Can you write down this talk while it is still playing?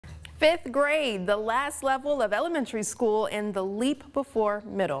Fifth grade, the last level of elementary school and the leap before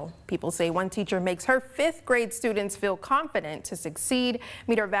middle. People say one teacher makes her fifth grade students feel confident to succeed.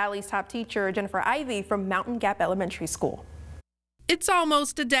 Meet our Valley's top teacher, Jennifer Ivey from Mountain Gap Elementary School. It's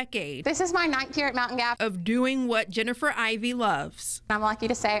almost a decade. This is my 9th year at Mountain Gap. Of doing what Jennifer Ivey loves. I'm lucky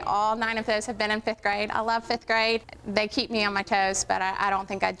to say all 9 of those have been in 5th grade. I love 5th grade. They keep me on my toes, but I don't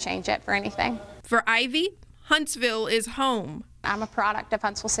think I'd change it for anything. For Ivey, Huntsville is home. I'm a product of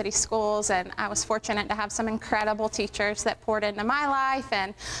Huntsville City Schools, and I was fortunate to have some incredible teachers that poured into my life,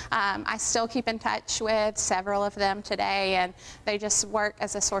 and I still keep in touch with several of them today, and they just work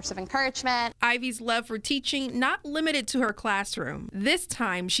as a source of encouragement. Ivey's love for teaching not limited to her classroom. This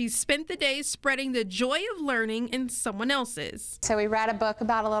time, she's spent the day spreading the joy of learning in someone else's. So we read a book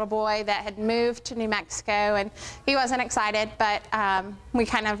about a little boy that had moved to New Mexico, and he wasn't excited, but we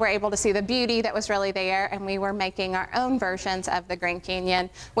kind of were able to see the beauty that was really there, and we were making our own versions of the Grand Canyon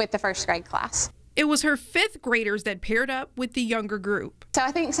with the 1st grade class. It was her 5th graders that paired up with the younger group. So I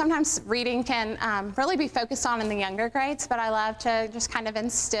think sometimes reading can really be focused on in the younger grades, but I love to just kind of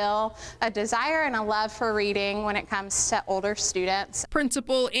instill a desire and a love for reading when it comes to older students.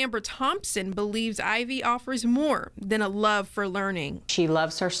 Principal Amber Thompson believes Ivey offers more than a love for learning. She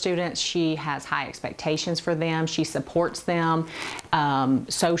loves her students. She has high expectations for them. She supports them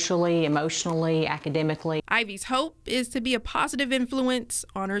socially, emotionally, academically. Ivey's hope is to be a positive influence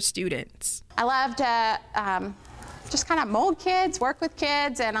on her students. I love to just kind of mold kids, work with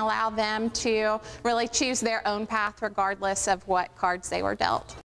kids, and allow them to really choose their own path regardless of what cards they were dealt.